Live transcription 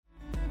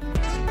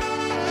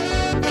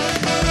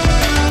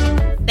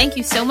Thank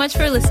you so much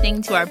for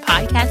listening to our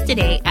podcast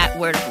today at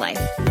Word of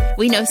Life.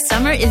 We know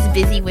summer is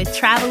busy with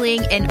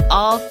traveling and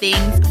all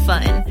things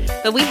fun,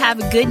 but we have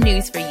good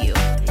news for you.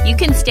 You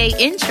can stay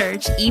in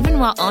church even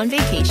while on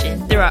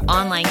vacation through our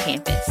online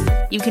campus.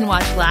 You can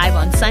watch live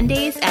on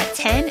Sundays at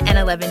 10 and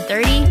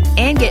 11:30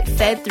 and get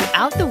fed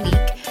throughout the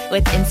week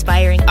with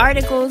inspiring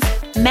articles,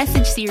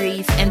 message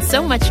series, and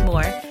so much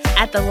more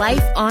at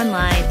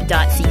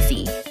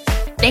thelifeonline.cc.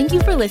 Thank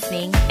you for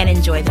listening and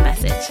enjoy the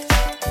message.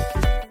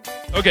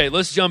 Okay,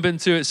 let's jump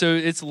into it. So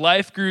it's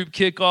life group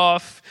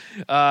kickoff,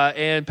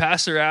 and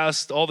Pastor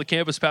asked all the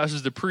campus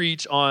pastors to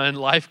preach on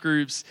life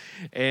groups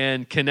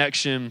and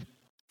connection.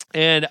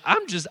 And I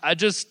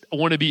just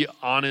want to be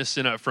honest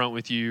and upfront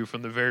with you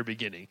from the very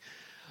beginning.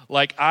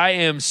 Like, I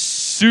am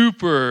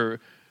super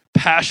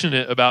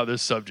passionate about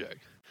this subject.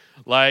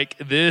 Like,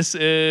 this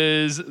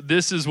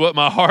is what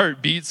my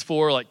heart beats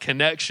for, like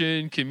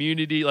connection,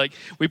 community. Like,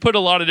 we put a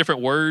lot of different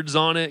words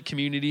on it: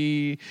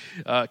 community,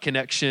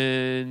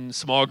 connection,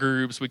 small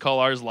groups. We call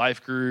ours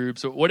life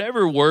groups.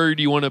 Whatever word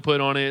you want to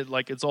put on it,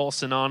 like, it's all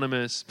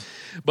synonymous.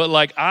 But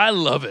like, I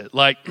love it.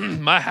 Like,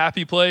 my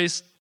happy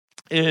place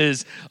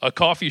is a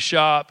coffee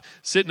shop,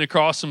 sitting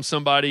across from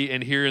somebody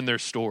and hearing their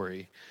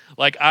story.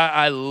 Like,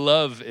 I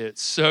love it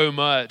so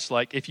much.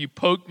 Like, if you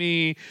poke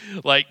me,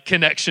 like,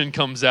 connection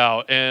comes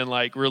out and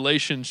like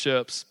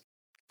relationships.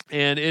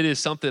 And it is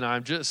something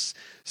I'm just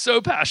so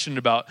passionate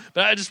about.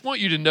 But I just want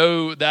you to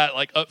know that,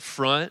 like, up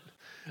front,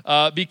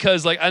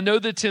 because like, I know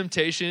the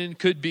temptation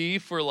could be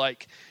for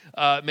like,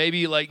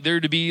 maybe like there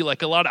to be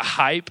like a lot of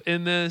hype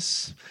in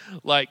this.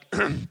 Like,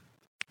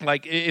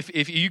 like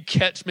if you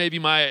catch maybe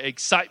my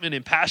excitement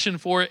and passion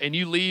for it and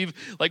you leave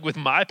like with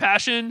my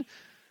passion,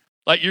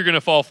 like, you're going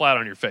to fall flat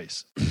on your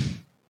face.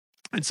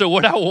 And so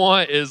what I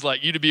want is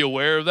like you to be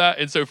aware of that.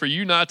 And so for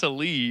you not to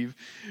leave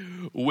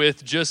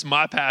with just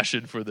my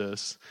passion for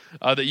this,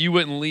 that you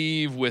wouldn't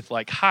leave with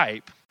like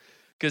hype,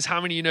 because how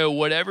many of you know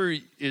whatever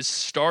is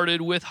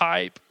started with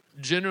hype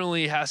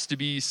generally has to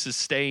be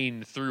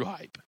sustained through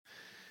hype?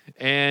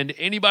 And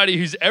anybody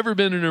who's ever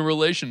been in a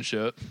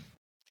relationship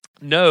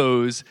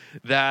knows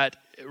that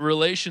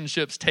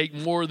relationships take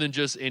more than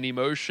just an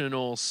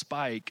emotional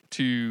spike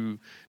to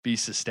be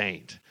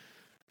sustained.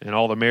 And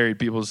all the married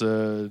people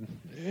said,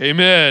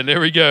 amen.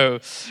 There we go.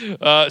 So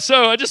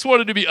I just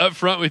wanted to be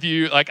upfront with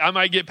you. Like, I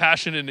might get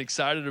passionate and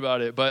excited about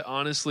it, but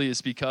honestly,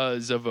 it's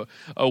because of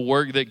a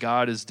work that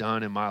God has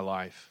done in my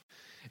life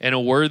and a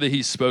word that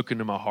he's spoken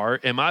to my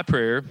heart. And my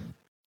prayer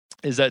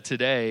is that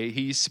today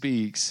he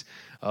speaks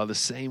the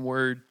same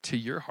word to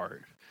your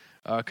heart.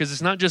 Because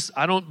it's not just,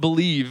 I don't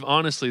believe,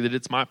 honestly, that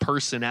it's my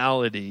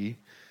personality.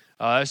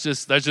 That's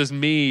just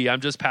me.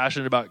 I'm just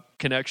passionate about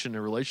connection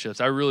and relationships.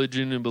 I really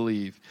genuinely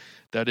believe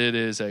that it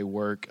is a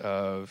work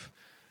of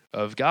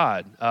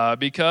God,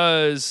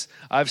 because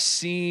I've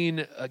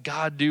seen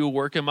God do a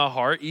work in my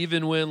heart,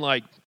 even when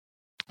like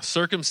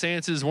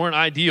circumstances weren't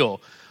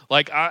ideal.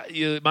 Like,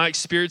 my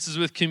experiences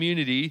with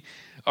community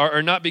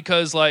are not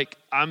because like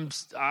I'm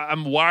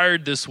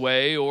wired this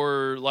way,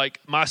 or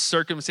like my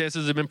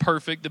circumstances have been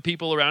perfect. The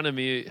people around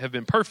me have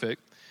been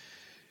perfect.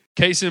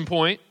 Case in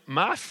point,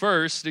 my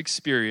first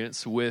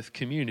experience with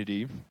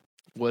community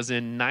was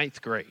in ninth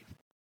grade.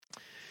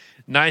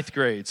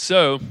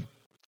 So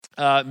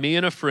me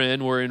and a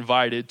friend were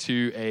invited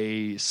to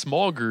a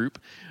small group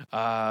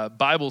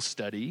Bible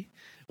study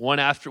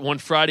one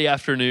Friday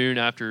afternoon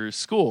after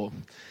school.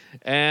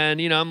 And,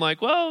 I'm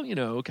like, well,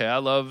 okay, I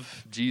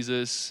love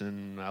Jesus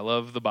and I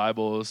love the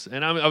Bibles.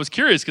 And I was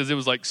curious because it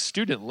was like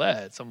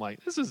student-led. So I'm like,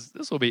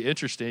 this will be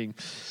interesting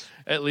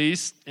at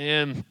least.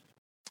 And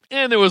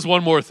there was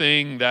one more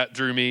thing that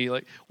drew me.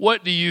 Like,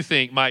 what do you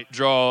think might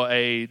draw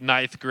a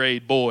ninth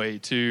grade boy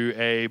to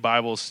a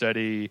Bible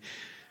study?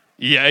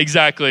 Yeah,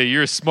 exactly.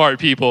 You're smart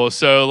people.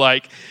 So,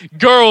 like,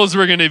 girls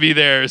were going to be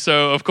there.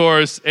 So, of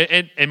course,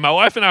 and my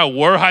wife and I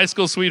were high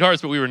school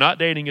sweethearts, but we were not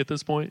dating at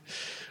this point.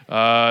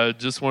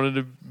 Just wanted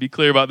to be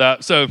clear about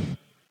that. So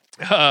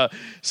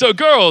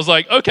girls,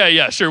 like, okay,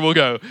 yeah, sure, we'll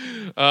go.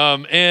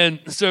 And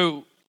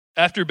so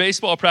after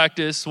baseball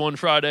practice one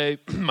Friday,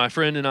 my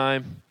friend and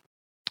I,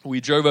 we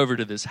drove over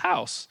to this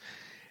house,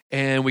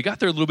 and we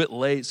got there a little bit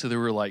late, so there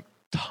were like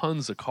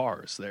tons of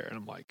cars there. And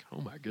I'm like,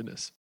 oh my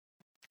goodness.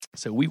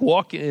 So we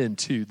walk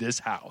into this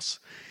house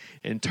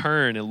and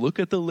turn and look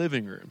at the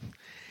living room.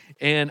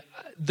 And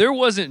there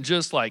wasn't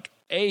just like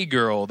a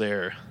girl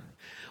there.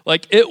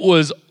 Like, it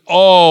was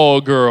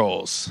all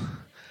girls.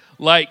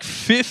 Like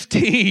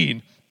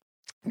 15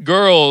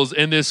 girls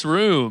in this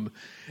room.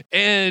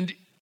 And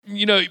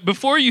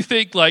before you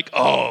think like,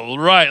 oh,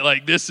 right,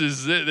 like this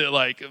is it,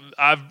 like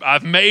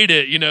I've made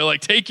it,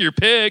 like take your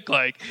pick,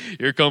 like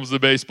here comes the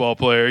baseball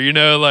player,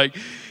 like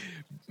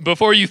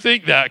before you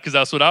think that, because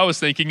that's what I was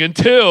thinking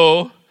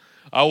until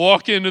I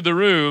walk into the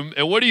room,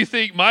 and what do you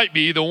think might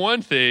be the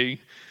one thing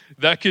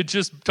that could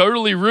just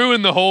totally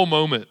ruin the whole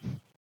moment?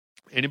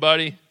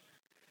 Anybody?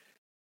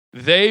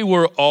 They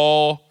were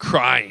all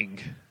crying.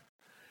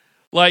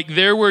 Like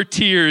there were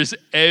tears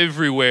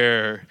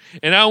everywhere.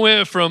 And I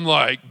went from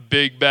like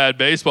big bad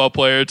baseball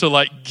player to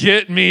like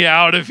get me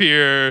out of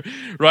here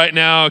right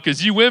now.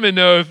 Because you women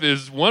know if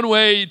there's one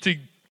way to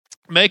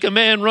make a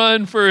man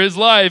run for his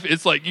life,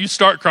 it's like you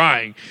start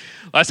crying.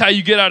 That's how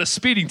you get out of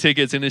speeding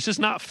tickets, and it's just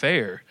not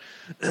fair.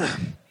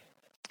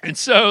 And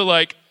so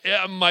like,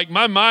 yeah, I'm like,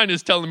 my mind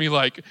is telling me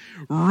like,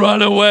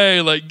 run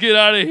away, like get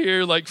out of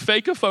here, like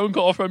fake a phone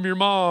call from your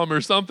mom or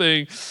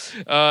something.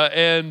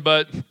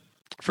 But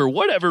for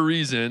whatever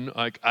reason,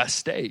 like I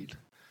stayed.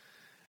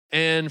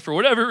 And for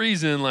whatever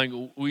reason, like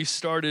I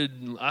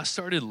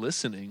started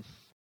listening,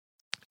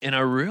 and I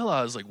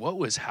realized like what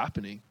was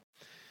happening.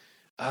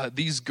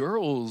 These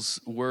girls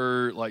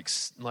were like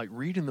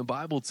reading the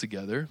Bible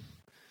together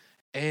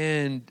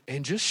and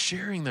just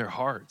sharing their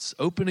hearts,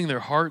 opening their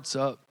hearts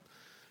up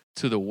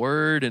to the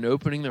word and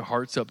opening their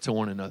hearts up to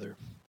one another.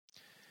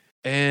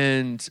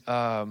 And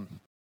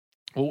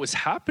what was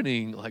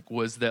happening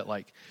was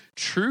that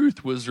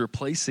truth was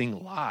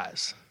replacing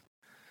lies.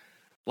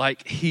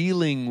 Like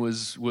healing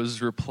was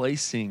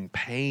replacing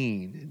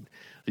pain,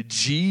 and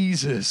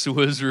Jesus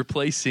was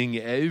replacing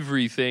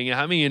everything.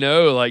 How many of you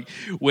know,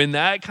 when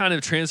that kind of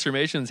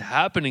transformation is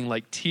happening,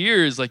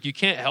 tears, you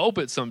can't help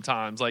it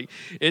sometimes.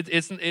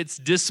 It's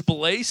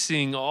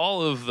displacing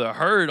all of the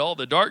hurt, all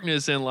the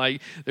darkness, and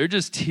they're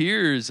just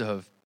tears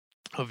of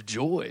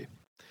joy.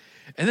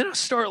 And then I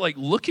start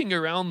looking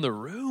around the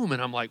room, and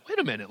I'm like, wait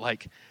a minute,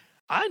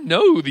 I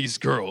know these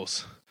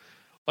girls.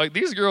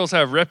 These girls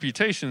have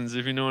reputations,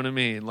 if you know what I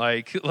mean.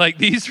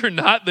 These are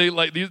not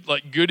these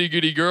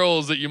goody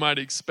girls that you might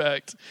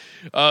expect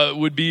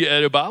would be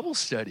at a Bible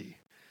study.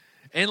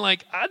 And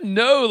I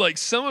know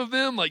some of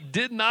them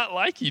did not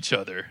like each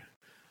other.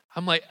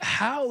 I'm like,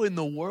 how in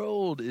the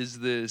world is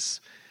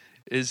this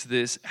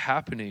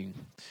happening?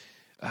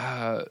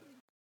 But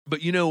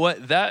you know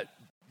what?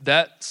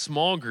 That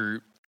small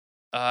group,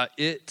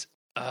 it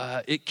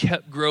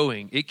kept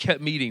growing. It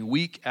kept meeting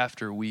week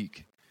after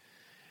week.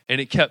 And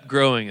it kept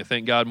growing. I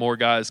thank God more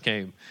guys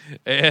came.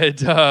 And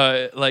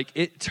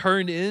it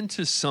turned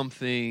into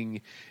something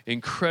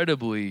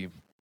incredibly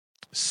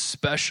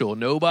special.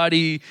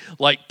 Nobody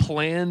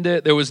planned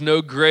it. There was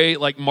no great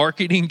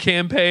marketing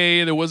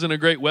campaign. There wasn't a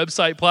great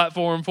website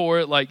platform for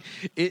it.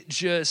 It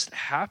just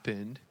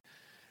happened.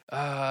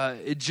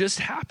 It just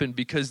happened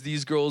because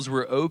these girls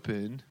were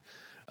open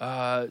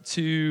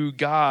to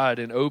God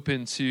and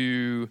open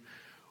to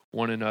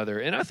one another.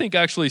 And I think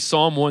actually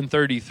Psalm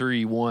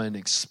 133:1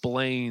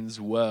 explains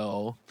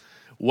well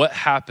what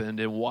happened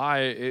and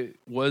why it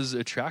was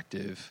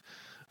attractive.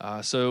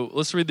 So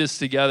let's read this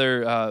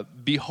together.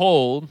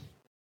 Behold,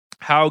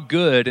 how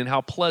good and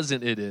how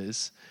pleasant it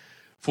is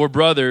for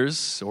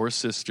brothers or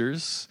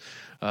sisters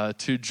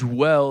to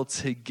dwell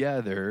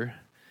together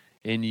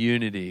in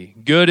unity.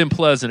 Good and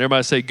pleasant.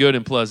 Everybody say good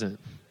and pleasant.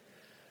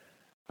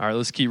 All right,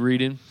 let's keep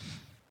reading.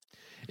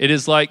 It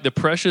is like the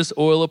precious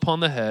oil upon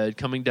the head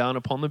coming down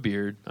upon the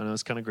beard. I know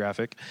it's kind of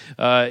graphic.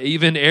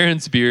 Even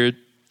Aaron's beard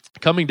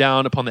coming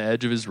down upon the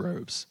edge of his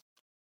robes.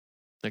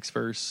 Next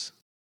verse.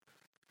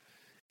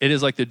 It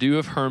is like the dew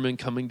of Hermon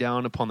coming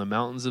down upon the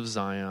mountains of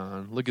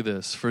Zion. Look at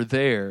this. For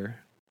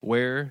there,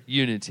 where?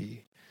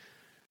 Unity.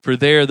 For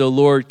there the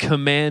Lord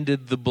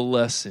commanded the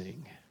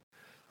blessing.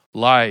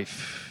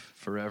 Life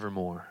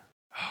forevermore.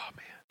 Oh,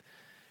 man.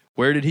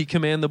 Where did he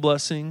command the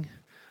blessing?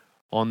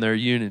 On their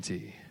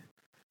unity.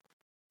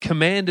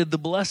 Commanded the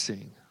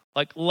blessing,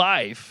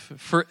 life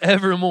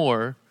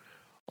forevermore,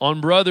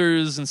 on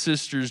brothers and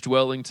sisters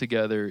dwelling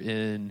together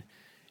in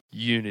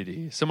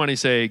unity. Somebody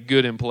say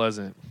good and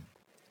pleasant.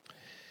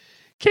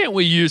 Can't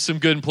we use some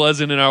good and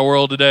pleasant in our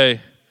world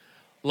today?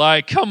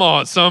 Come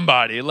on,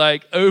 somebody.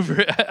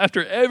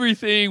 After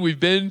everything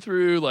we've been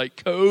through,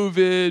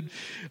 COVID,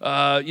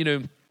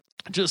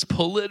 just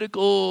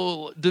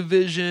political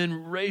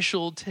division,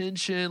 racial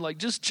tension,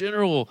 just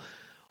general,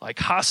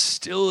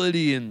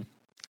 hostility and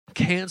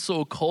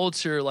cancel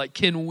culture.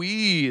 Can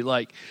we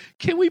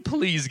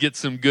please get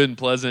some good and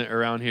pleasant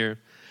around here?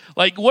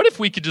 What if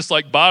we could just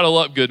bottle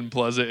up good and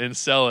pleasant and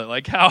sell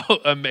it? How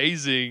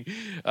amazing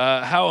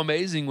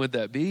would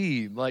that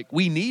be?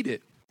 We need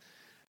it.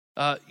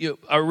 I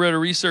read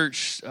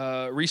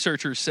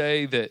researchers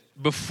say that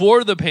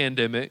before the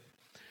pandemic,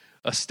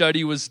 a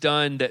study was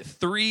done that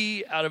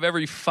 3 out of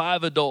every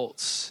 5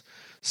 adults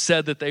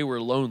said that they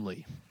were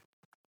lonely.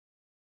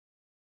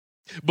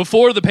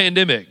 Before the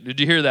pandemic,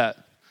 did you hear that?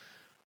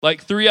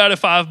 3 out of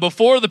 5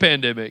 before the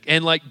pandemic.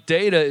 And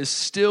data is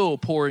still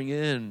pouring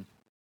in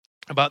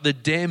about the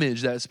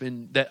damage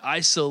that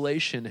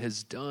isolation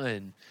has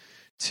done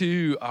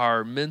to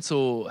our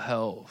mental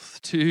health,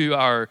 to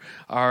our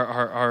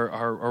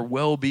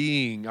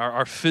well-being,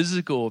 our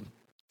physical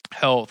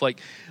health.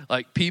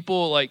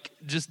 People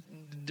just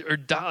or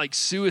die,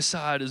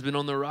 suicide has been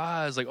on the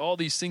rise, all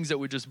these things that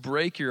would just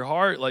break your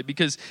heart,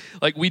 because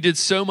we did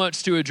so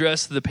much to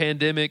address the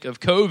pandemic of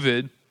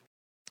COVID,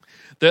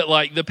 that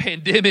the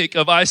pandemic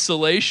of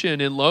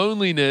isolation and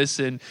loneliness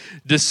and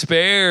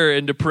despair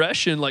and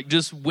depression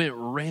just went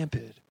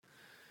rampant.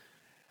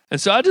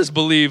 And so I just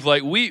believe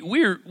like we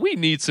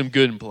need some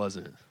good and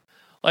pleasant.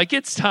 Like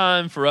it's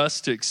time for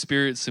us to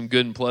experience some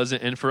good and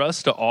pleasant and for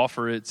us to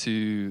offer it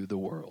to the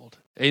world.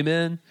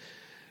 Amen.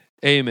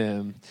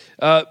 Amen.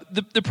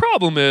 The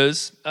problem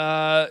is,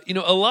 a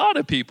lot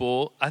of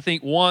people, I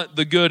think, want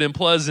the good and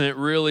pleasant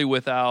really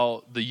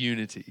without the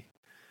unity.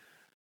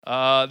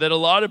 That a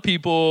lot of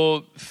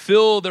people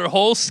fill their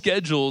whole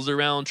schedules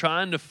around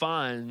trying to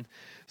find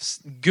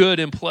good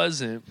and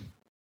pleasant,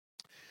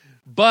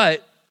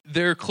 but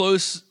their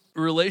close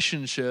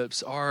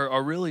relationships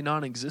are really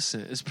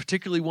non-existent. It's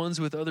particularly ones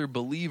with other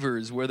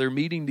believers where they're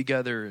meeting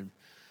together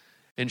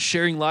and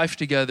sharing life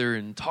together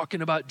and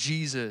talking about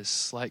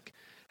Jesus. Like,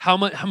 how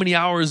many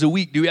hours a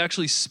week do we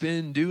actually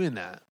spend doing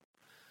that?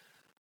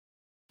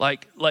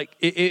 Like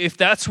if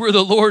that's where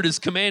the Lord is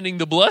commanding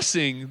the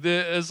blessing,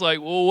 it's like,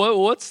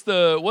 well, what's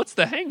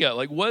the hang up?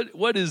 Like,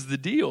 what is the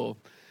deal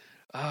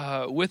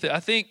with it? I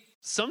think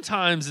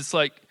sometimes it's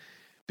like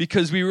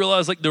because we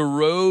realize like the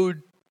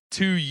road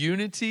to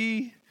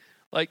unity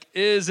like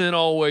isn't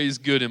always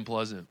good and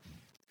pleasant.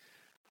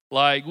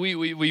 Like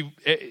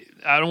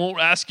I won't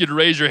ask you to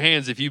raise your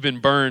hands if you've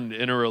been burned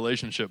in a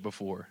relationship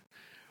before.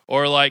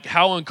 Or like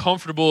how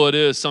uncomfortable it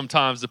is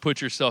sometimes to put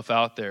yourself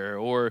out there.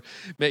 Or,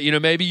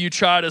 maybe you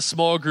tried a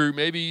small group.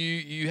 Maybe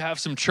you have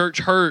some church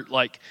hurt,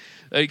 like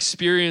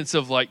experience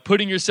of like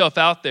putting yourself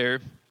out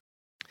there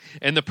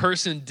and the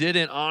person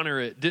didn't honor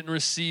it, didn't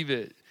receive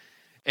it.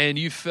 And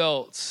you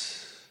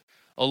felt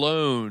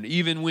alone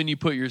even when you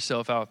put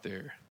yourself out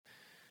there.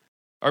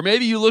 Or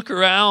maybe you look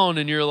around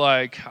and you're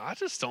like, I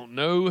just don't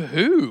know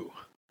who.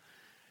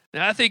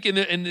 Now, I think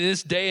in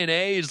this day and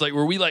age, like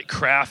where we like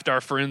craft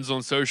our friends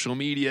on social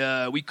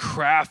media, we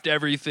craft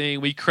everything,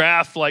 we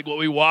craft like what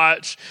we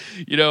watch.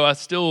 I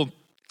still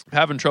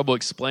having trouble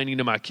explaining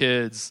to my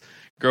kids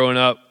growing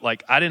up,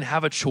 like I didn't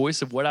have a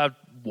choice of what I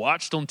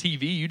watched on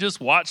TV. You just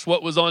watched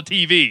what was on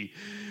TV.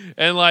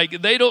 And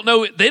like they don't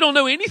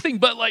know anything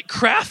but like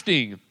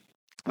crafting.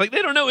 Like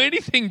they don't know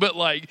anything but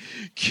like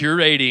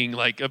curating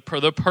like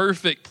the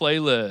perfect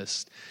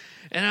playlist.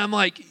 And I'm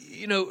like,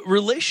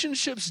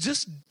 relationships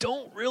just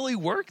don't really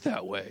work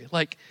that way.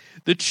 Like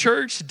the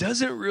church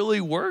doesn't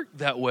really work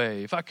that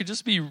way. If I could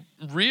just be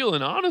real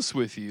and honest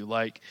with you,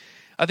 like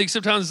I think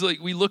sometimes like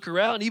we look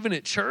around even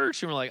at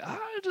church and we're like, I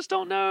just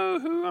don't know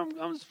who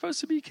I'm supposed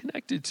to be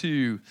connected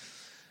to.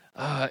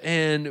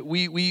 And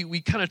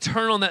we kind of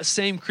turn on that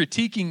same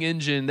critiquing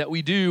engine that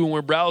we do when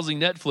we're browsing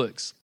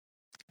Netflix.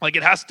 Like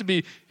it has to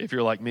be, if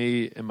you're like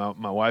me, and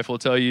my wife will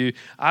tell you,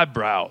 I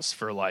browse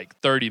for like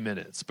 30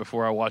 minutes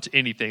before I watch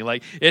anything.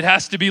 Like it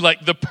has to be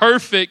like the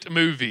perfect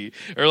movie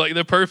or like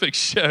the perfect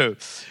show.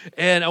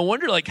 And I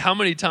wonder like how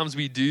many times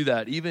we do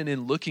that, even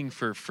in looking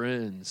for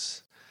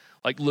friends,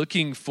 like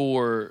looking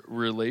for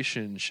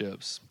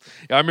relationships.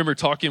 I remember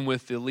talking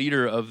with the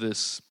leader of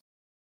this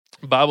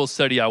Bible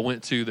study I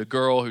went to, the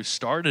girl who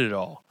started it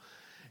all.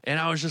 And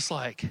I was just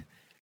like,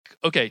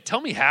 okay,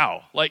 tell me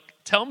how. Like,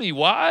 tell me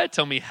why.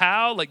 Tell me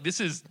how. Like,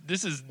 this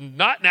is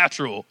not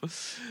natural.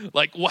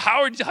 Like, well,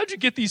 how'd you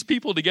get these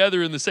people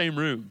together in the same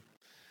room?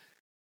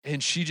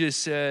 And she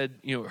just said,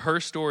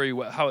 her story,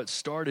 how it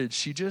started.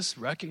 She just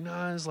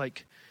recognized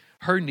like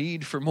her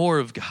need for more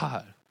of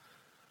God.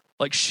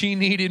 Like she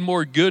needed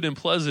more good and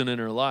pleasant in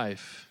her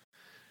life.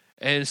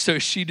 And so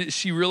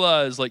she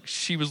realized like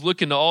she was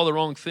looking to all the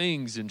wrong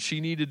things and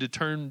she needed to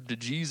turn to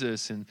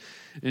Jesus and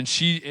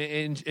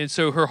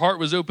so her heart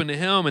was open to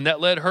him and that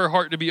led her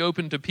heart to be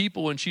open to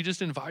people and she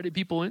just invited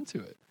people into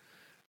it.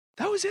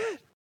 That was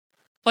it.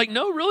 Like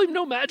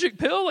no magic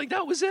pill. Like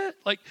that was it.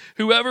 Like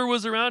whoever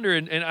was around her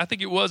and I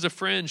think it was a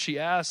friend she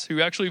asked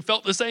who actually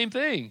felt the same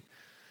thing.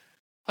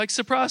 Like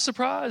surprise,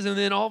 surprise. And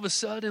then all of a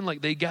sudden like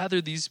they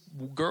gathered these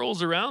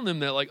girls around them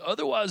that like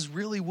otherwise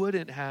really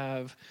wouldn't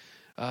have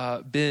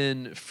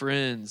been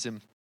friends. And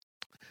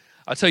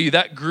I'll tell you,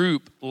 that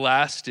group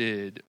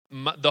lasted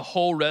the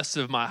whole rest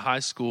of my high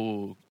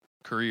school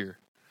career.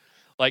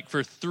 Like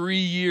for 3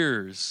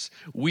 years,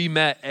 we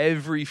met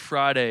every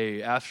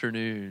Friday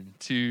afternoon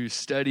to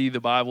study the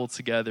Bible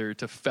together,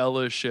 to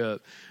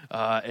fellowship,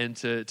 and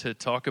to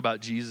talk about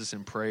Jesus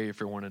and pray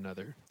for one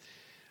another.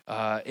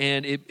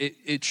 And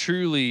it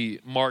truly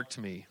marked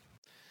me.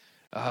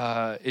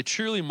 It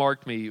truly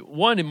marked me.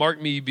 One, it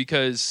marked me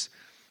because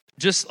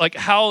just like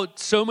how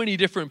so many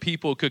different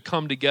people could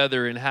come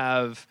together and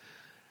have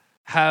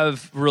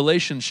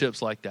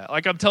relationships like that.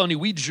 Like I'm telling you,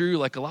 we drew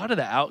like a lot of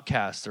the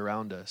outcasts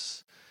around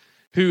us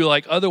who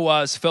like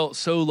otherwise felt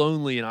so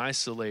lonely and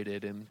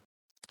isolated. And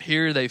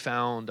here they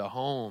found a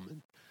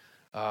home.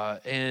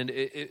 And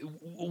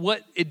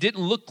it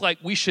didn't look like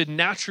we should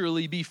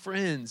naturally be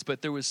friends,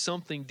 but there was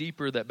something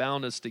deeper that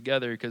bound us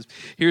together. Because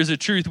here's the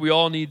truth we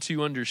all need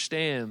to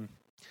understand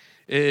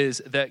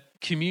is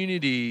that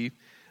community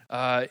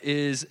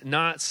is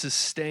not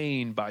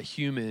sustained by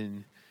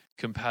human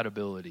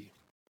compatibility.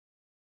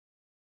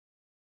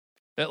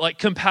 That like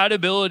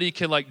compatibility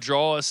can like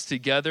draw us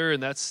together,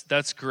 and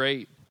that's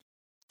great.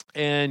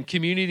 And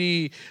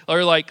community,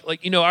 or like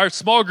our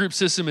small group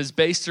system is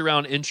based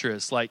around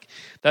interests. Like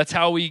that's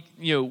how we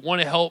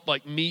want to help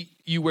like meet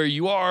you where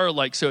you are.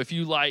 Like, so if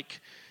you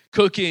like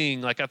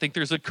cooking, like I think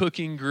there's a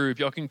cooking group,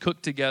 y'all can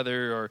cook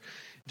together, or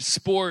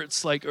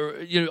sports, like,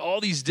 or, you know, all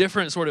these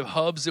different sort of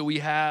hubs that we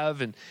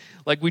have. And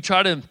like, we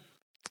try to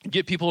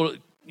get people,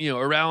 you know,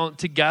 around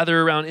to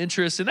gather around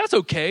interests, and that's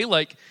okay.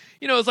 Like,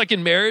 you know, it's like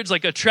in marriage,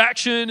 like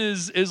attraction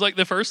is like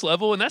the first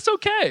level, and that's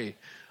okay.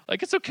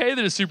 Like, it's okay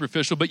that it's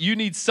superficial, but you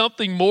need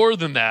something more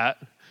than that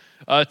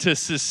to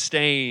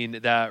sustain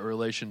that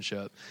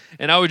relationship.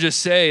 And I would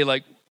just say,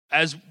 like,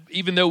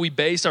 even though we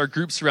base our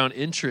groups around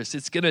interests,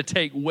 it's going to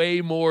take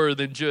way more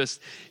than just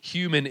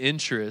human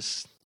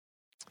interests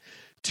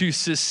to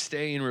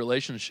sustain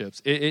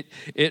relationships.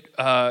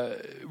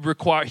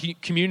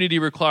 Community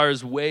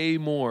requires way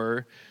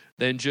more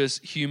than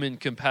just human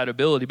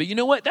compatibility. But you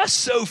know what? That's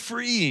so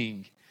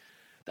freeing.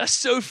 That's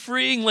so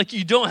freeing. Like,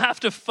 you don't have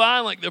to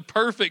find like the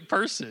perfect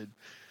person.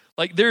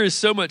 Like, there is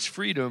so much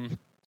freedom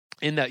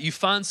in that. You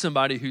find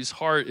somebody whose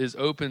heart is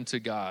open to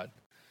God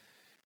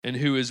and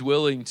who is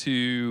willing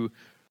to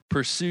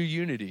pursue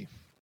unity,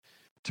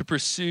 to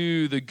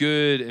pursue the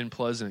good and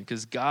pleasant,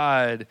 because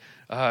God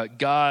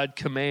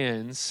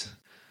commands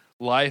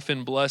life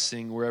and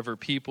blessing wherever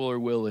people are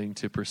willing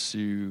to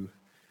pursue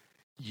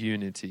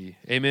unity.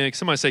 Amen.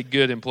 Somebody say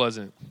good and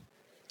pleasant.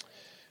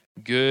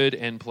 Good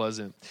and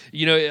pleasant.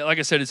 You know, like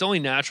I said, it's only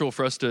natural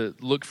for us to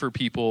look for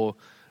people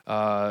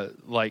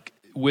like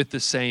with the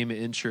same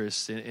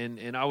interests.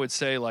 And I would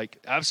say, like,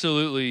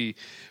 absolutely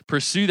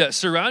pursue that.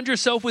 Surround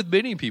yourself with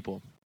many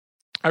people.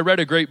 I read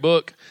a great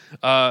book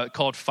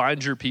called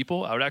Find Your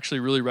People. I would actually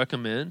really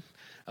recommend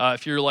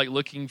if you're like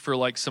looking for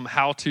like some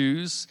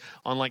how-tos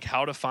on like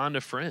how to find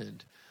a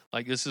friend.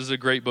 Like, this is a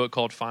great book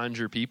called Find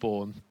Your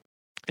People.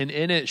 And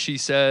in it, she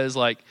says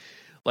like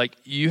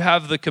you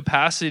have the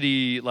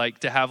capacity like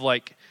to have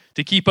like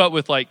to keep up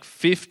with like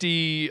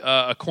 50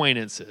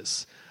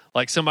 acquaintances.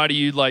 Like somebody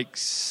you'd like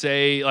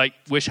say like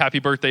wish happy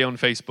birthday on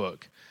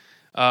Facebook.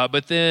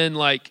 But then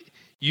like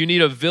you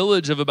need a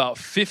village of about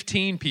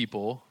 15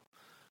 people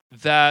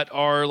that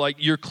are like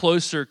your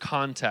closer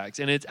contacts.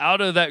 And it's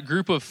out of that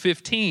group of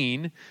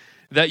 15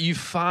 that you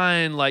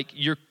find like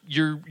your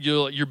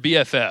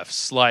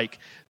BFFs, like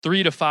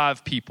 3 to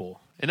 5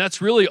 people. And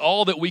that's really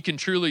all that we can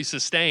truly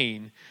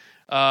sustain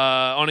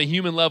on a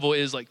human level,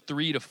 is like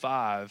 3 to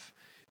 5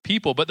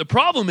 people. But the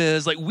problem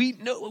is, like, we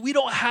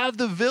don't have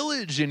the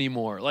village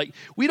anymore. Like,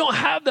 we don't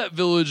have that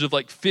village of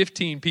like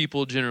 15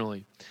 people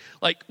generally.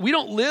 Like, we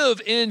don't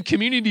live in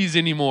communities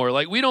anymore.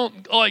 Like, we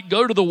don't like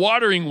go to the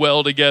watering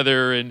well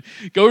together and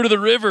go to the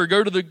river,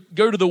 go to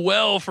the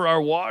well for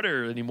our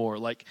water anymore.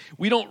 Like,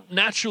 we don't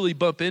naturally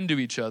bump into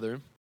each other.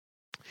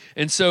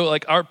 And so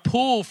like our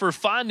pool for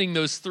finding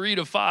those 3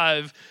 to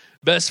 5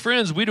 best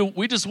friends,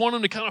 we just want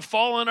them to kind of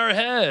fall on our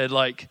head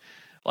like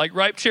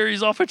ripe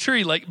cherries off a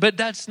tree. Like, but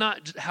that's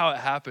not how it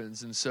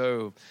happens. And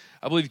so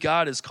I believe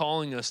God is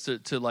calling us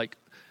to like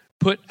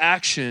put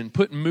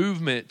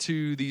movement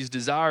to these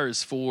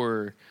desires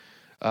for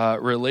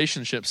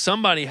relationships.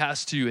 Somebody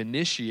has to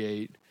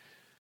initiate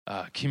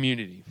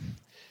community.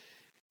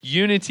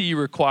 Unity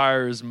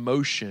requires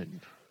motion.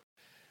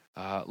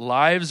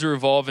 Lives are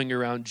revolving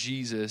around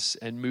Jesus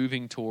and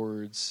moving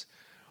towards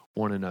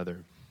one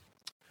another.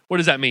 What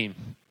does that mean?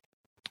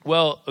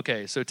 Well,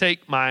 okay, so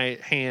take my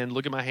hand,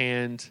 look at my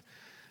hand.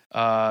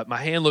 My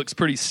hand looks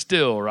pretty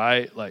still,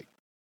 right? Like,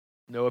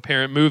 no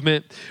apparent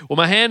movement. Well,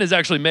 my hand is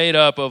actually made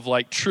up of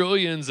like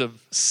trillions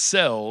of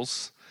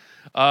cells,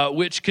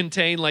 which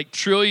contain like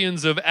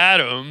trillions of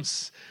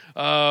atoms,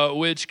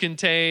 which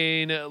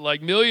contain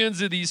like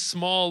millions of these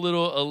small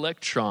little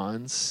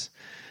electrons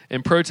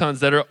and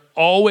protons that are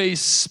always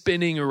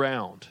spinning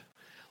around.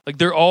 Like,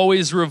 they're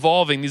always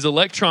revolving. These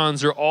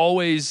electrons are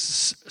always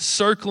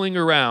circling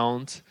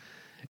around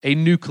a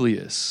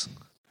nucleus.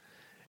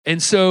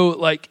 And so,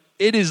 like,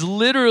 it is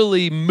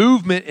literally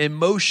movement and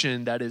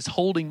motion that is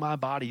holding my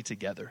body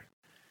together.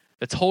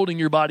 It's holding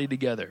your body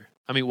together.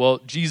 I mean, well,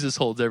 Jesus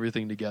holds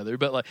everything together,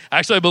 but like,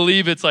 actually I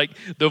believe it's like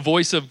the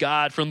voice of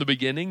God from the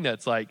beginning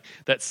that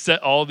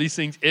set all these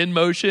things in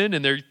motion,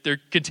 and they're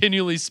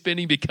continually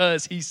spinning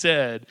because he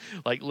said,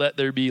 like, let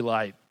there be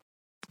light.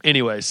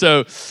 Anyway,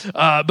 so,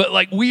 but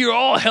like, we are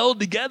all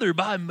held together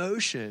by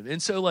motion. And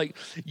so like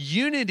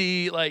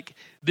unity, like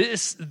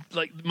this,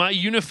 like my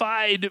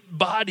unified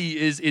body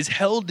is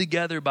held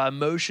together by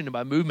motion and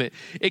by movement.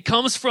 It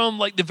comes from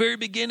like the very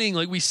beginning.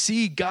 Like, we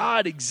see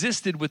God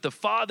existed with the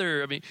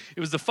Father. I mean,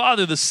 it was the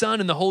Father, the Son,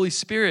 and the Holy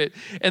Spirit.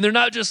 And they're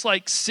not just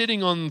like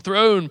sitting on the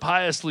throne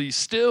piously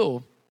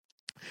still.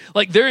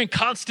 Like, they're in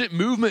constant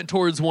movement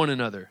towards one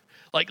another,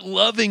 like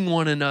loving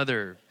one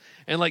another.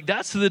 And like,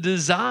 that's the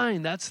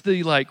design, that's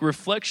the like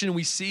reflection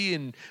we see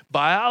in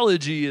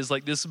biology, is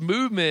like this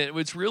movement,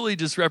 which really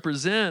just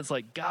represents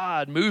like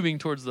God moving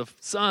towards the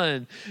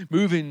Son,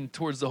 moving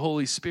towards the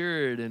Holy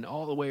Spirit, and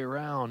all the way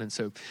around. And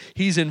so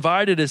he's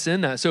invited us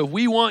in that. So if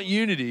we want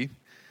unity,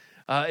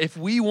 if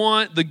we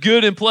want the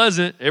good and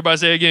pleasant, everybody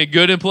say again,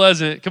 good and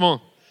pleasant, come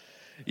on.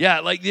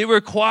 Yeah, like it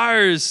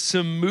requires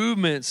some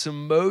movement,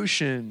 some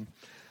motion.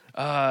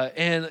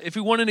 And if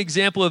we want an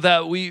example of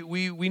that, we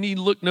need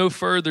to look no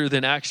further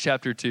than Acts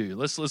chapter 2.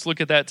 Let's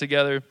look at that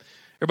together.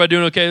 Everybody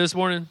doing okay this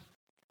morning?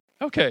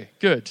 Okay,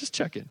 good. Just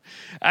checking.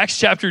 Acts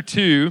chapter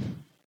 2,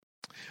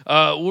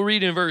 we'll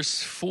read in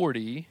verse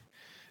 40.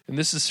 And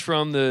this is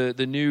from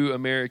the New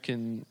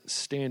American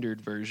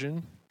Standard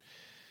Version.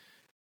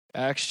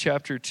 Acts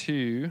chapter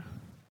 2,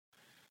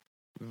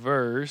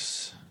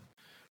 verse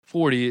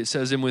 40, it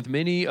says, and with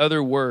many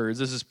other words,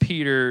 this is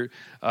Peter,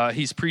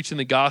 he's preaching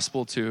the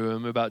gospel to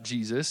him about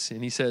Jesus,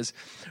 and he says,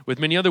 with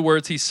many other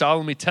words, he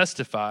solemnly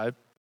testified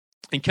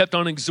and kept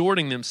on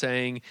exhorting them,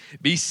 saying,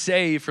 be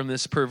saved from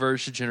this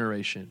perverse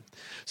generation.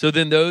 So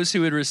then those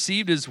who had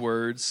received his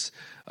words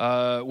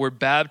were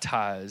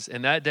baptized,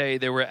 and that day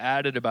there were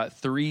added about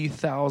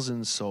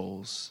 3,000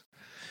 souls.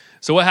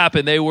 So what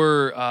happened? They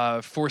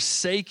were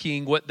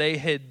forsaking what they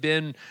had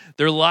been,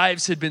 their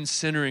lives had been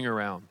centering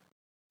around.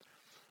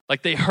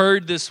 Like they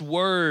heard this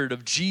word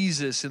of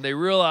Jesus and they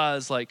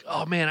realized like,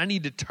 oh man, I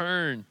need to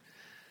turn.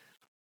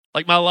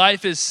 Like my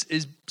life is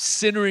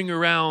centering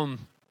around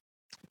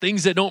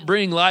things that don't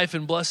bring life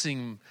and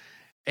blessing.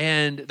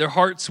 And their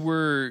hearts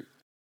were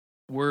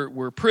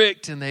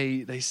pricked, and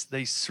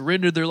they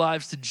surrendered their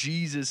lives to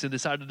Jesus and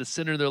decided to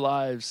center their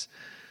lives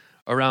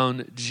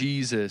around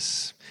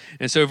Jesus.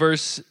 And so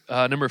verse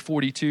number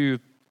 42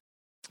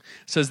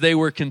 says they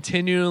were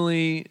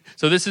continually,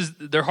 so this is,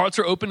 their hearts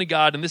are open to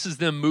God, and this is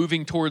them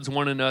moving towards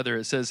one another.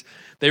 It says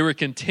they were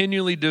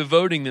continually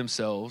devoting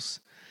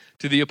themselves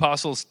to the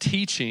apostles'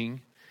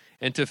 teaching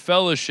and to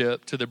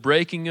fellowship, to the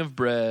breaking of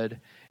bread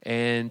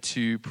and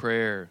to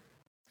prayer.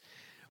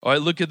 All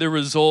right, look at the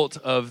result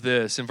of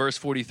this. In verse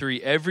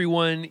 43,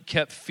 everyone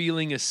kept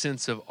feeling a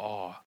sense of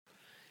awe,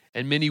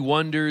 and many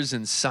wonders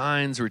and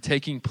signs were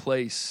taking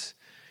place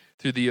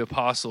through the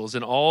apostles,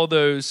 and all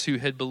those who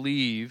had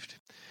believed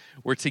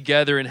were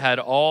together and had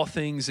all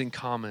things in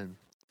common.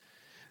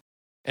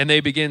 And they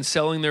began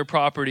selling their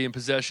property and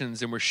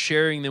possessions and were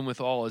sharing them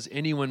with all as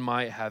anyone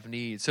might have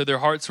need. So their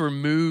hearts were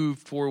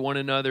moved for one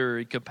another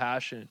in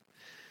compassion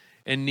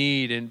and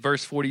need. And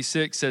verse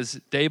 46 says,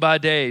 day by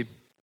day,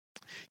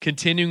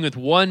 continuing with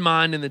one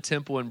mind in the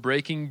temple and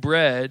breaking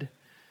bread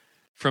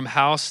from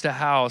house to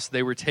house,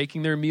 they were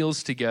taking their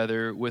meals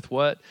together with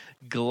what?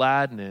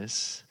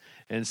 Gladness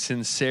and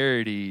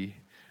sincerity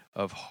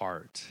of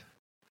heart.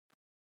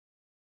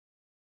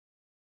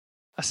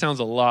 That sounds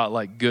a lot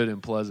like good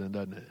and pleasant,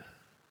 doesn't it?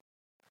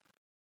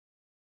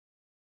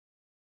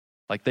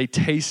 Like they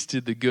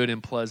tasted the good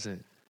and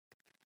pleasant.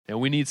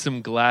 And we need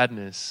some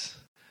gladness,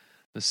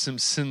 some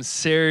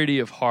sincerity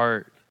of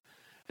heart.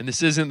 And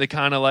this isn't the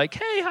kind of like,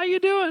 hey, how you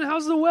doing?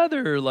 How's the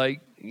weather?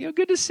 Like,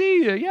 good to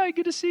see you. Yeah,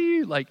 good to see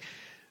you. Like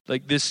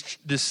this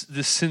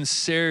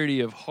sincerity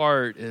of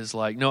heart is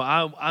like, no,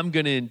 I'm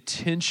going to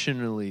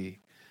intentionally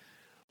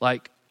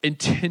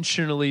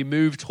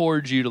move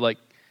towards you to like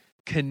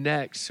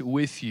connect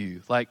with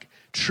you, like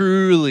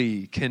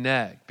truly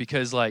connect,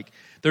 because like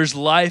there's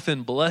life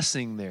and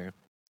blessing there.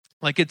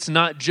 Like it's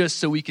not just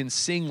so we can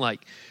sing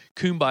like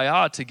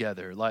kumbaya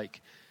together.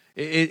 Like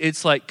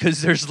it's like,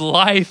 because there's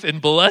life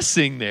and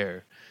blessing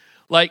there.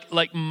 Like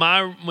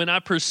when I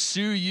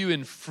pursue you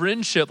in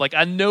friendship, like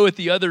I know at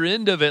the other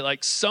end of it,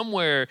 like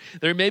somewhere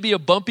there may be a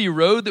bumpy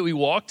road that we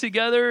walk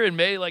together and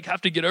may like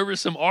have to get over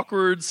some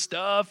awkward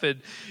stuff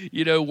and,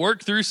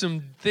 work through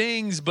some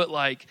things. But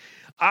like,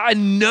 I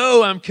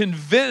know, I'm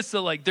convinced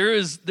that like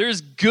there's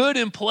good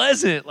and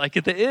pleasant like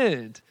at the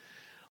end.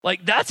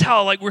 Like that's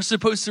how like we're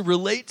supposed to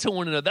relate to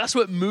one another. That's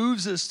what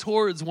moves us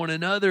towards one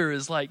another,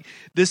 is like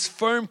this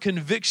firm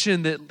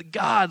conviction that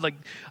God, like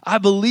I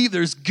believe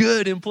there's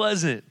good and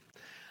pleasant.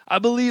 I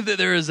believe that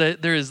there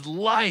is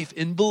life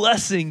and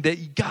blessing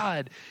that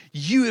God,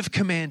 you have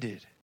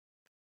commanded.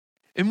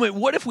 And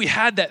what if we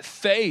had that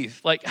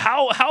faith? Like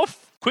how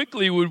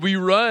quickly would we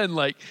run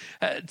like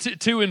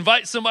to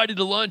invite somebody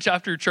to lunch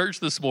after church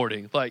this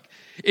morning? Like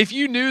if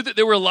you knew that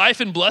there were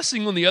life and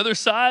blessing on the other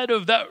side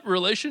of that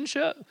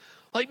relationship,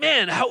 like,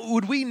 man, how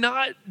would we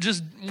not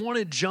just want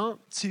to jump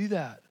to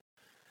that?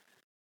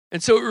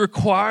 And so it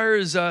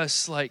requires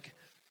us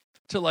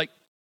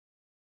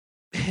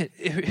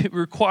it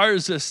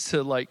requires us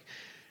to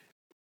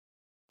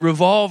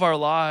revolve our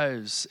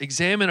lives,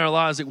 examine our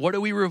lives. Like, what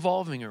are we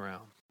revolving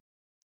around?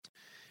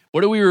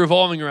 What are we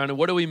revolving around, and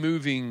what are we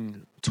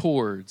moving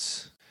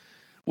towards?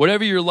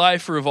 Whatever your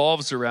life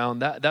revolves around,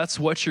 that's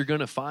what you're going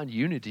to find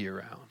unity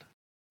around.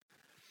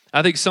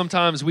 I think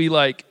sometimes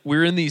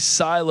we're in these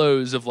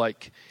silos of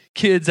like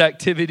kids'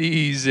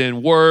 activities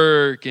and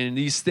work and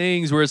these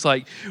things where it's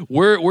like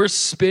we're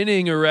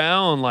spinning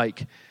around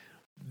like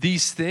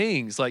these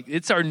things, like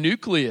it's our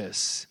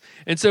nucleus.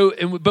 And so,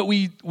 but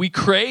we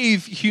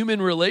crave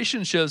human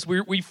relationships.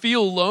 We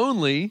feel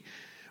lonely,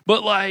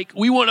 but like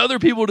we want other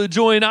people to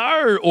join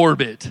our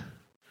orbit.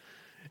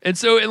 And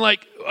so,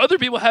 like other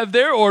people have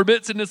their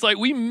orbits, and it's like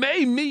we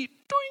may meet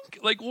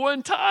like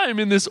one time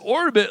in this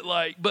orbit,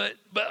 but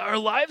our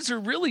lives are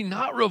really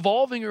not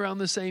revolving around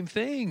the same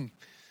thing.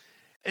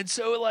 And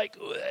so like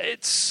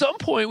at some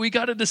point we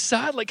got to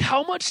decide like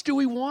how much do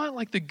we want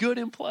like the good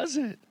and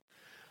pleasant?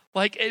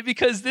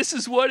 Because this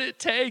is what it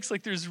takes.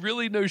 There's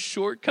really no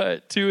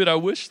shortcut to it. I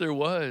wish there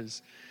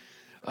was.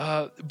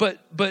 But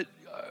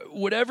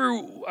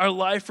whatever our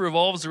life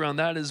revolves around,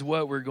 that is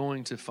what we're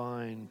going to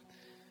find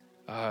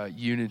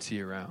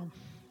unity around.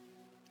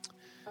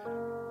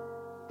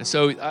 And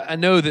so I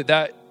know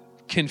that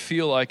can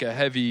feel like a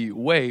heavy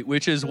weight,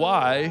 which is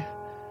why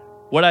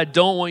what I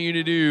don't want you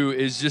to do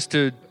is just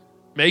to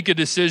make a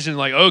decision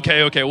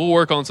okay, we'll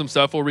work on some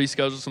stuff, we'll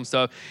reschedule some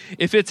stuff.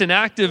 If it's an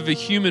act of the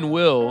human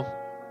will,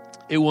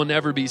 it will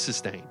never be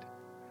sustained.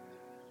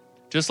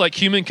 Just like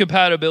human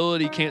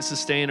compatibility can't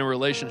sustain a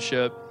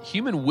relationship,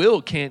 human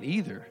will can't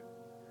either.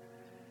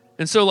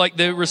 And so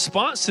the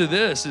response to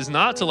this is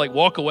not to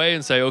walk away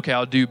and say, okay,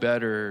 I'll do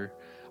better.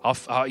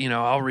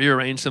 I'll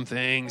rearrange some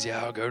things.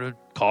 Yeah, I'll go to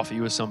coffee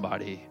with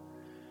somebody.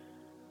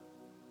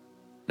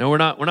 No, we're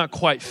not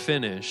quite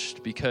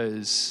finished,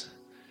 because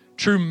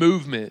true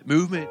movement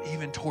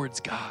even towards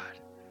God,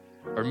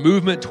 or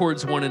movement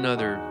towards one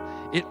another,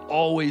 it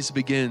always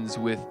begins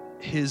with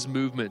his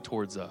movement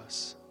towards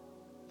us.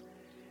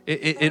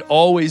 It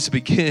always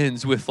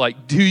begins with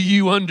do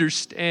you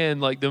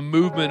understand the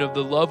movement of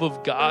the love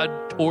of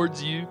God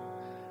towards you?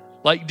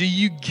 Do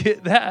you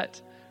get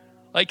that?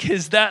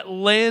 Has that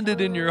landed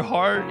in your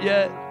heart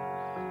yet?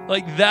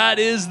 That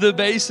is the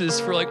basis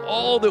for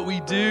all that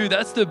we do.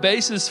 That's the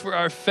basis for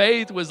our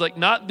faith, was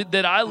not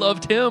that I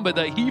loved him, but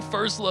that he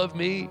first loved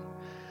me.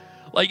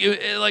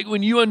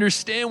 When you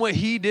understand what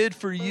he did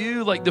for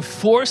you, the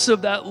force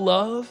of that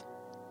love,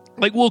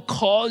 will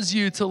cause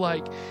you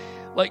to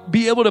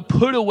be able to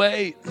put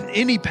away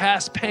any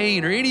past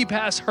pain or any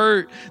past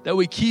hurt that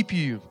would keep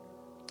you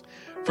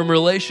from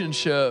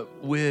relationship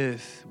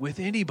with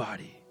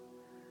anybody.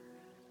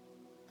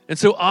 And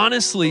so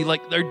honestly,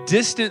 their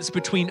distance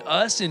between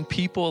us and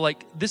people,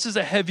 this is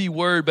a heavy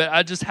word, but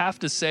I just have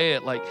to say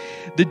it.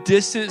 The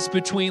distance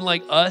between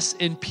us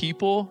and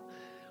people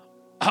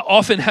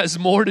often has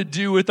more to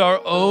do with our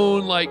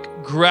own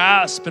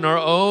grasp and our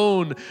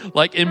own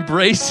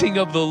embracing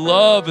of the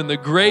love and the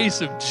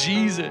grace of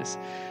Jesus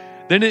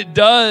than it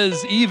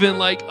does even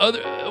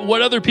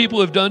what other people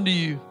have done to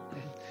you.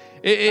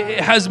 It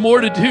has more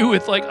to do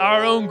with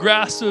our own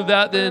grasp of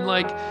that than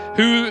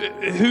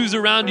who's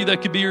around you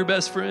that could be your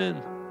best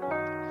friend.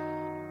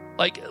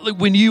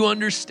 When you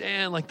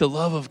understand the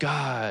love of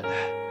God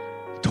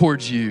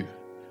towards you,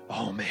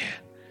 oh man,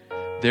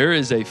 there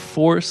is a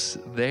force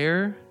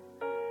there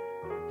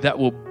that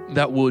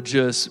will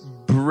just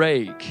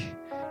break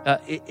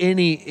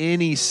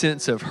any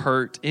sense of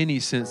hurt, any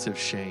sense of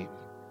shame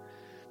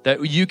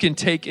that you can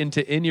take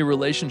into any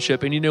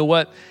relationship. And you know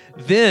what?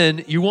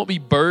 Then you won't be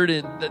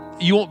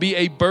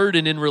a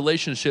burden in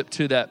relationship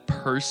to that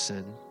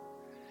person,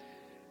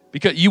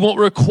 because you won't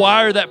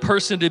require that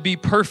person to be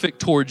perfect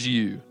towards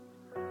you.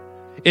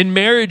 In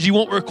marriage, you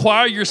won't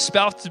require your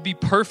spouse to be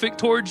perfect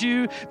towards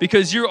you,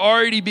 because you're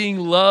already being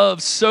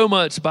loved so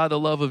much by the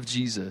love of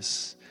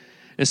Jesus.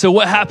 And so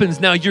what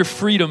happens now? You're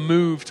free to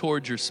move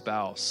towards your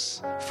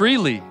spouse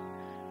freely,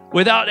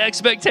 without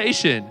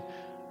expectation.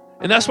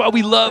 And that's why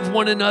we love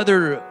one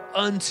another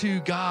unto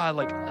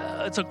God.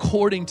 It's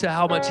according to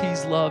how much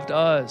he's loved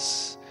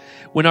us,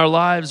 when our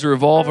lives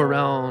revolve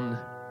around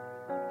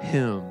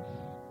him.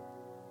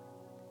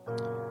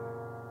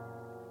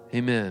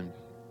 Amen.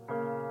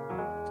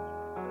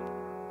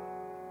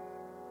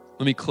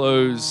 Let me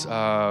close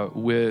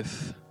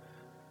with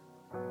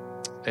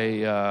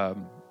a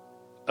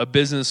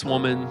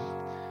businesswoman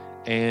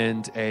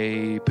and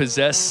a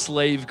possessed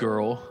slave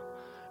girl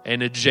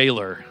and a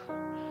jailer.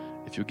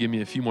 If you'll give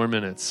me a few more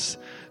minutes.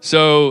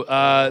 So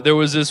there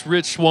was this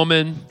rich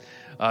woman.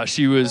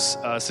 She was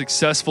a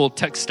successful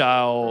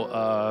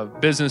textile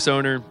business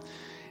owner,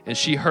 and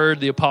she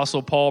heard the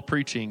Apostle Paul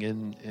preaching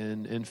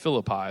in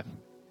Philippi.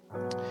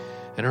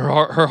 And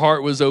her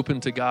heart was open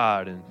to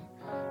God, and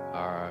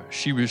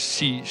she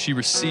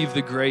received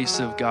the grace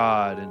of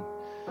God, and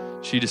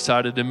she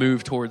decided to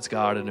move towards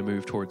God and to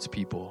move towards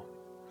people.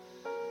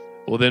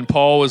 Well, then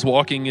Paul was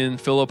walking in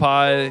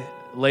Philippi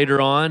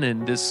later on,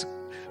 and this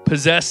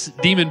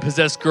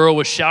demon-possessed girl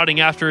was shouting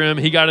after him.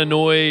 He got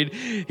annoyed.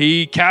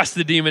 He cast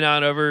the demon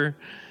out of her,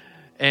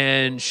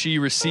 and she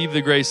received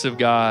the grace of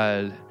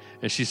God,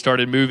 and she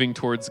started moving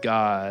towards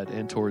God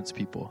and towards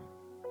people.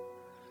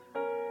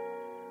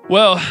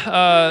 Well,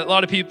 a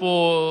lot of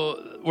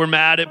people were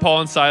mad at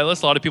Paul and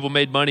Silas. A lot of people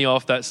made money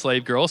off that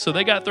slave girl, so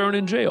they got thrown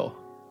in jail.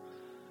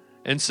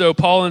 And so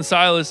Paul and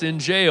Silas in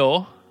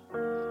jail,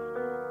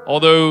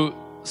 although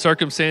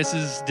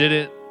circumstances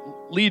didn't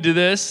lead to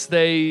this,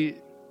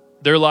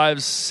 their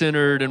lives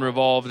centered and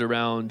revolved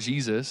around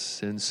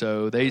Jesus. And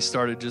so they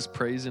started just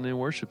praising and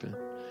worshiping.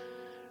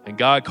 And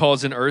God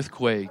caused an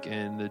earthquake,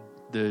 and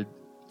the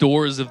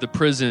doors of the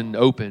prison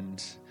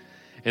opened.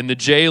 And the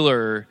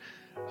jailer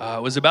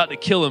was about to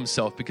kill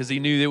himself because he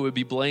knew it would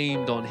be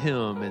blamed on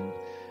him. And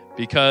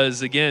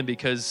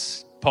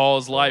because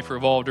Paul's life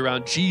revolved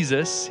around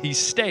Jesus, he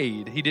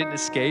stayed. He didn't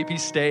escape. He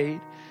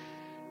stayed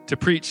to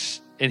preach,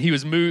 and he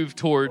was moved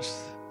towards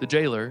the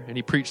jailer, and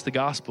he preached the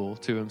gospel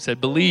to him, said,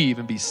 believe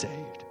and be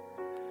saved.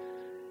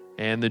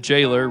 And the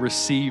jailer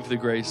received the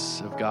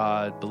grace of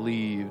God,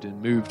 believed,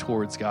 and moved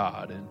towards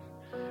God and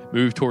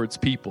moved towards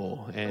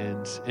people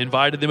and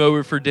invited them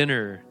over for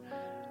dinner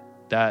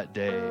that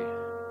day.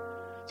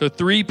 So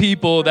 3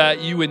 people that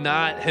you would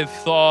not have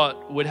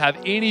thought would have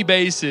any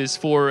basis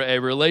for a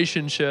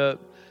relationship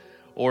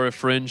or a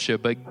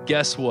friendship. But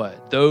guess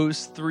what?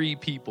 Those 3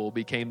 people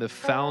became the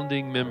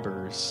founding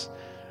members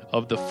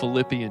of the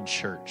Philippian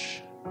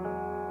church.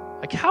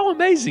 Like, how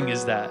amazing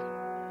is that?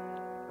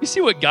 You see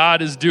what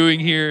God is doing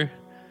here?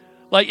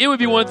 Like, it would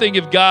be one thing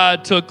if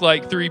God took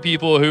like 3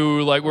 people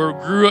who like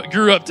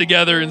grew up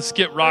together and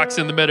skipped rocks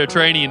in the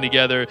Mediterranean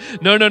together.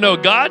 No.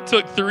 God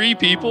took 3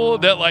 people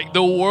that like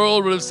the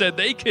world would have said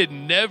they could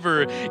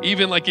never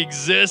even like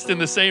exist in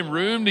the same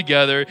room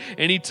together.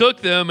 And he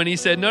took them and he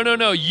said,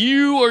 no,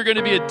 you are going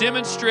to be a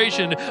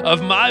demonstration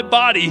of my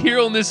body here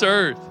on this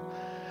earth.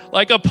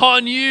 Like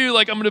upon you,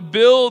 like I'm going to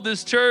build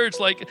this church.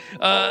 Like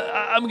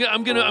I'm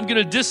going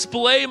to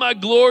display my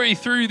glory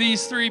through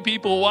these 3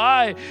 people.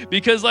 Why?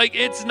 Because like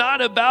it's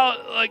not about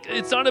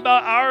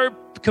our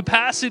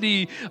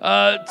capacity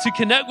to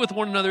connect with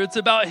one another. It's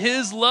about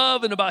His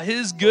love and about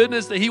His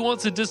goodness that He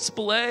wants to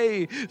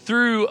display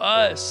through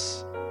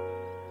us.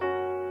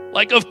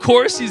 Like, of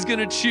course He's going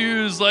to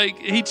choose, like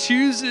He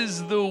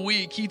chooses the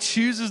weak. He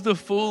chooses the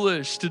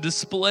foolish to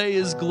display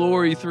His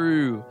glory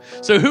through.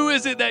 So who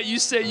is it that you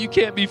say you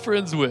can't be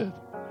friends with?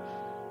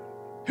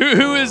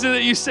 Who is it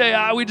that you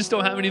say, we just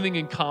don't have anything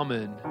in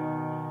common?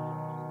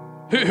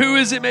 Who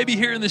is it maybe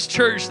here in this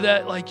church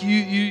that like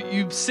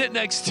you sit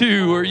next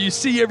to or you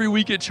see every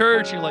week at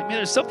church? And you're like, man,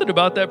 there's something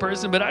about that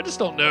person, but I just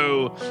don't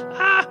know.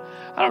 I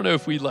don't know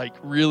if we like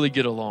really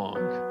get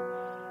along.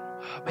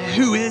 Man,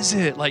 who is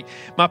it? Like,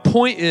 my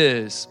point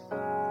is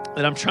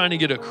that I'm trying to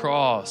get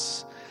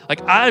across.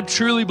 Like, I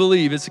truly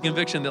believe it's a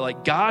conviction that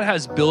like God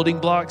has building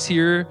blocks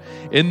here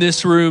in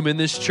this room, in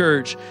this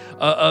church,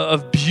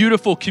 of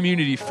beautiful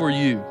community for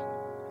you.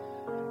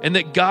 And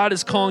that God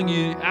is calling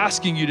you,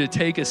 asking you to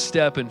take a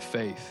step in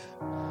faith.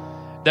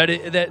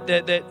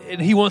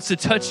 And He wants to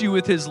touch you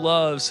with His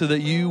love so that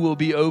you will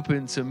be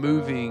open to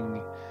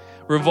moving,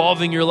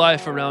 revolving your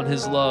life around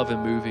His love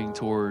and moving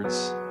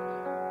towards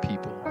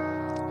people.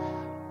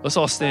 Let's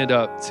all stand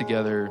up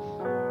together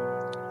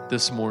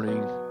this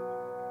morning.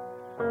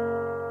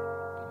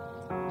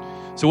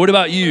 So what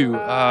about you?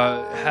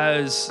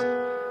 Has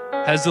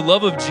the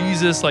love of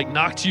Jesus like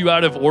knocked you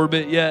out of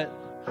orbit yet?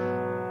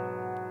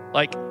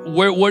 Like,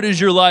 what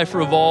does your life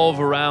revolve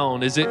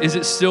around? Is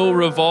it still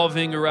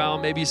revolving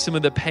around maybe some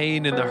of the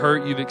pain and the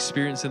hurt you've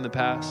experienced in the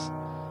past?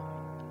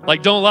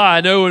 Like, don't lie.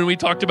 I know when we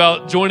talked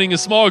about joining a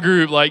small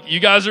group, like, you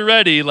guys are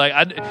ready.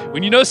 Like,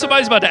 when you know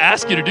somebody's about to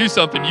ask you to do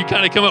something, you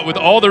kind of come up with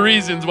all the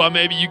reasons why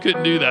maybe you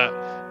couldn't do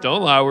that.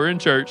 Don't lie. We're in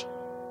church.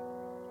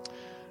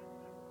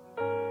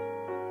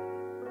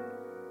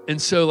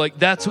 And so, like,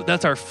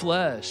 that's our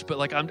flesh. But,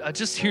 like, I'm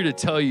just here to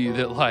tell you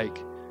that, like,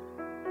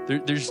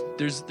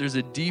 there's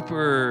a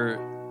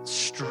deeper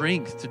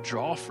strength to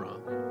draw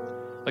from.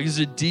 Like, there's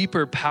a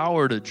deeper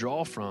power to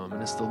draw from,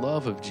 and it's the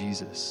love of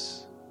Jesus.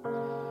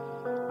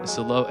 It's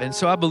the love. And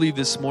so I believe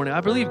this morning, I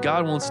believe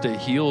God wants to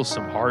heal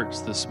some hearts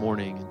this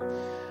morning.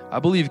 I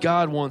believe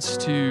God wants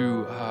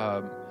to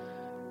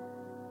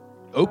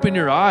open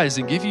your eyes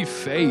and give you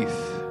faith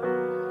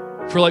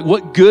for like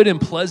what good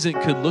and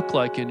pleasant could look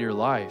like in your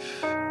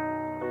life.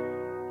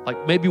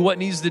 Like maybe what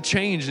needs to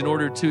change in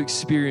order to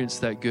experience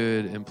that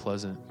good and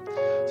pleasant.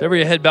 So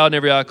every head bowed and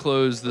every eye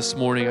closed this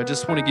morning, I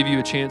just want to give you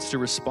a chance to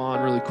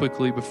respond really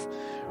quickly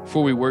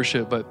before we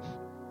worship. But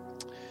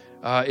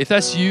if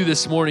that's you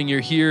this morning,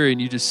 you're here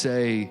and you just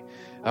say,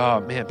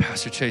 oh man,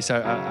 Pastor Chase,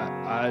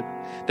 I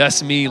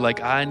that's me. Like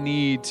I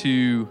need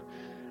to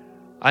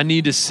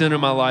center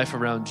my life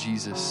around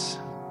Jesus.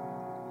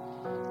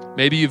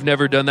 Maybe you've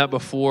never done that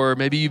before.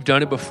 Maybe you've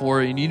done it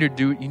before and you need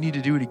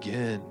to do it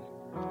again.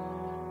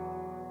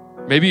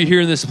 Maybe you're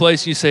here in this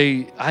place and you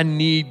say, I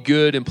need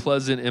good and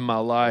pleasant in my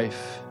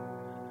life.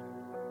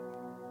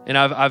 And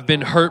I've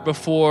been hurt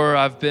before.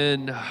 I've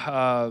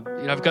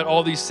got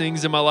all these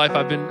things in my life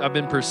I've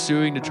been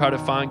pursuing to try to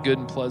find good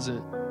and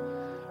pleasant.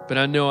 But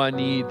I know I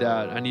need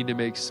that. I need to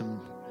make some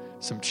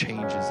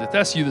changes. If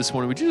that's you this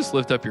morning, would you just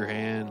lift up your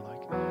hand? Like,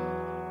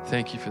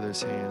 thank you for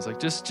those hands. Like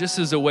just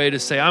as a way to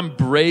say, I'm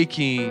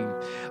breaking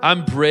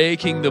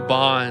the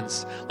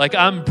bonds. Like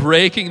I'm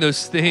breaking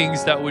those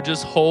things that would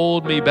just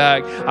hold me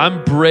back.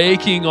 I'm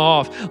breaking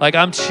off. Like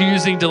I'm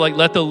choosing to like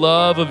let the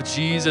love of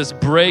Jesus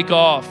break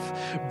off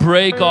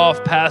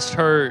past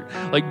hurt,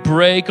 like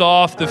break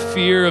off the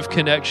fear of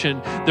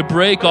connection, to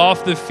break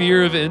off the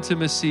fear of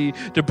intimacy,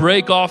 to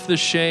break off the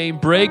shame,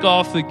 break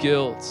off the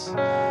guilt.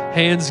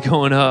 Hands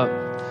going up.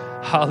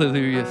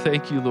 Hallelujah.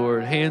 Thank you,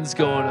 Lord. Hands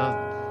going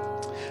up.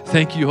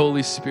 Thank you,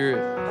 Holy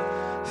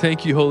Spirit.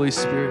 Thank you, Holy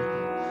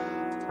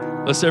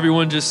Spirit. Let's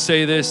everyone just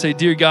say this. Say,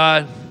 dear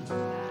God,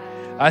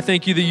 I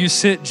thank you that you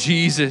sent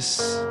Jesus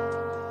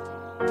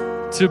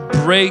to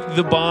break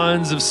the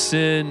bonds of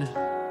sin,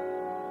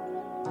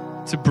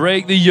 to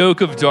break the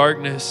yoke of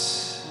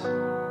darkness,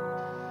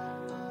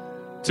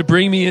 to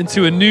bring me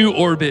into a new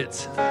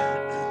orbit,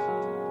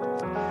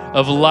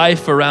 of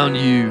life around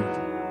you.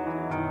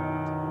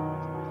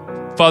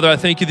 Father, I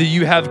thank you that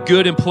you have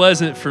good and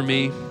pleasant for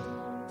me.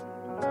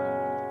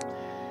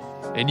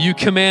 And you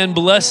command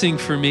blessing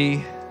for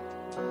me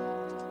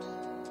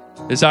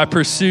as I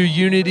pursue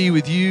unity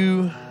with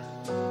you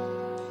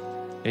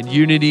and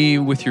unity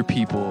with your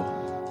people.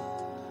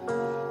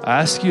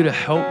 I ask you to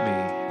help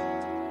me.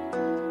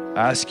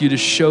 I ask you to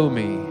show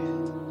me.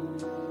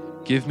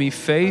 Give me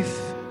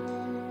faith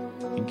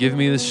and give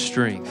me the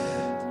strength.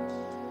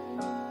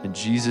 In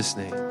Jesus'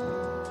 name,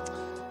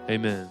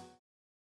 amen.